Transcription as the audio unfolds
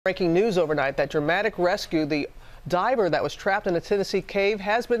Breaking news overnight, that dramatic rescue, the diver that was trapped in a Tennessee cave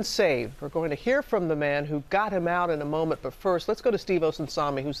has been saved. We're going to hear from the man who got him out in a moment, but first let's go to Steve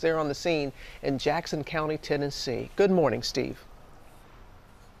Osunsami, who's there on the scene in Jackson County, Tennessee. Good morning, Steve.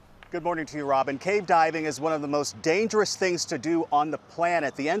 Good morning to you, Robin. Cave diving is one of the most dangerous things to do on the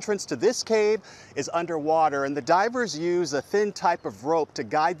planet. The entrance to this cave is underwater, and the divers use a thin type of rope to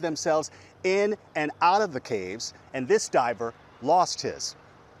guide themselves in and out of the caves, and this diver lost his.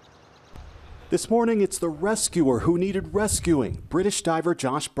 This morning, it's the rescuer who needed rescuing. British diver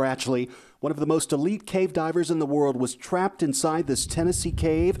Josh Brachley, one of the most elite cave divers in the world, was trapped inside this Tennessee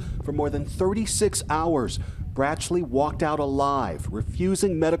cave for more than 36 hours. Brachley walked out alive,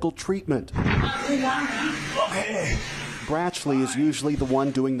 refusing medical treatment. Brachley is usually the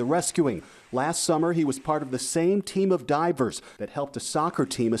one doing the rescuing. Last summer, he was part of the same team of divers that helped a soccer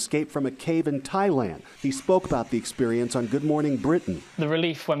team escape from a cave in Thailand. He spoke about the experience on Good Morning Britain. The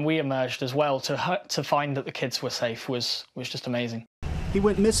relief when we emerged as well to find that the kids were safe was just amazing. He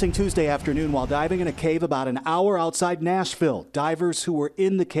went missing Tuesday afternoon while diving in a cave about an hour outside Nashville. Divers who were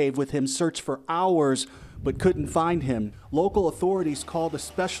in the cave with him searched for hours but couldn't find him. Local authorities called a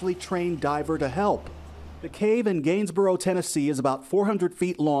specially trained diver to help. The cave in Gainsborough, Tennessee is about 400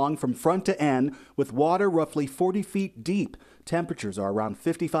 feet long from front to end, with water roughly 40 feet deep. Temperatures are around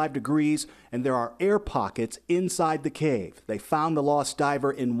 55 degrees, and there are air pockets inside the cave. They found the lost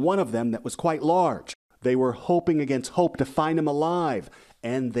diver in one of them that was quite large. They were hoping against hope to find him alive,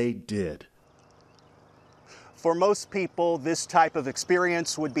 and they did. For most people, this type of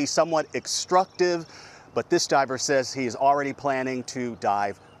experience would be somewhat instructive, but this diver says he is already planning to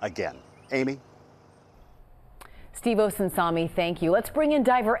dive again. Amy? Steve Osunsami, thank you. Let's bring in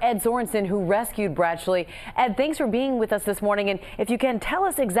diver Ed Sorensen, who rescued Brachley. Ed, thanks for being with us this morning. And if you can, tell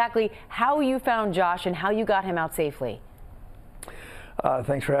us exactly how you found Josh and how you got him out safely.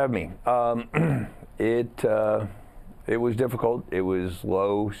 Thanks for having me. It was difficult. It was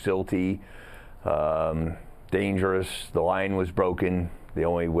low, silty, dangerous. The line was broken, the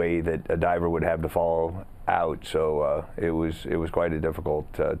only way that a diver would have to fall out, so it was quite a difficult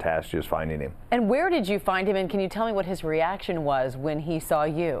task just finding him. And where did you find him, and can you tell me what his reaction was when he saw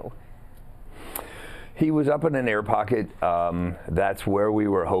you? He was up in an air pocket. That's where we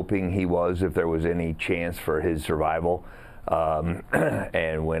were hoping he was if there was any chance for his survival.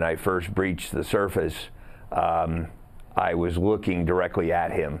 And when I first breached the surface, I was looking directly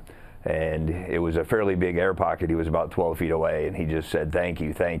at him, and it was a fairly big air pocket. He was about 12 feet away, and he just said, "Thank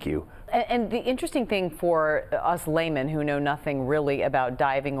you, thank you." And the interesting thing for us laymen who know nothing really about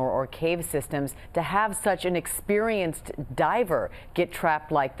diving or cave systems, to have such an experienced diver get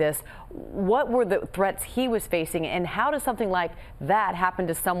trapped like this, what were the threats he was facing, and how does something like that happen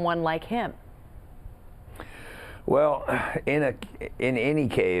to someone like him? Well, in any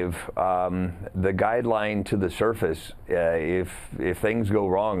cave, the guideline to the surface, if things go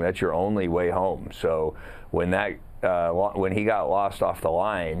wrong, that's your only way home. So when he got lost off the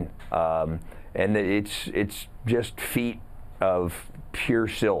line, and it's just feet of pure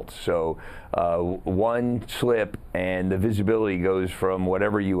silt. So one slip and the visibility goes from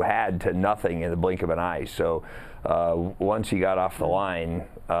whatever you had to nothing in the blink of an eye. So once he got off the line,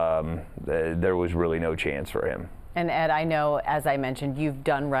 there was really no chance for him. And Ed, I know, as I mentioned, you've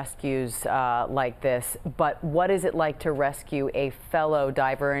done rescues like this, but what is it like to rescue a fellow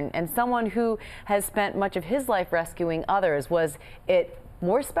diver and someone who has spent much of his life rescuing others? Was it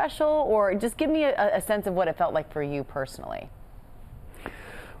more special, or just give me a sense of what it felt like for you personally?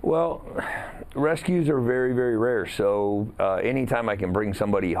 Well, rescues are very, very rare. So anytime I can bring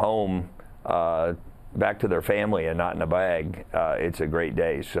somebody home back to their family and not in a bag, it's a great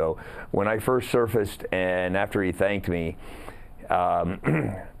day. So when I first surfaced, and after he thanked me,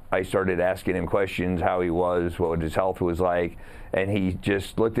 I started asking him questions, how he was, what his health was like, and he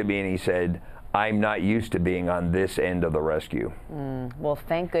just looked at me and he said, "I'm not used to being on this end of the rescue." Well,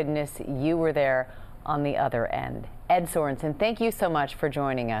 thank goodness you were there on the other end. Ed Sorensen, thank you so much for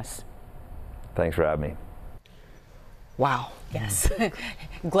joining us. Thanks for having me. Wow. Yes.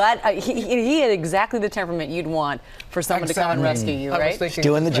 Glad he had exactly the temperament you'd want for someone to come and rescue you, right?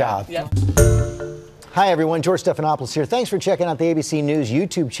 Doing the job. Yep. Hi, everyone. George Stephanopoulos here. Thanks for checking out the ABC News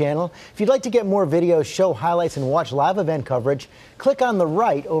YouTube channel. If you'd like to get more videos, show highlights, and watch live event coverage, click on the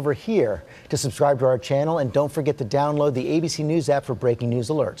right over here to subscribe to our channel. And don't forget to download the ABC News app for breaking news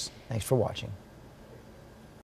alerts. Thanks for watching.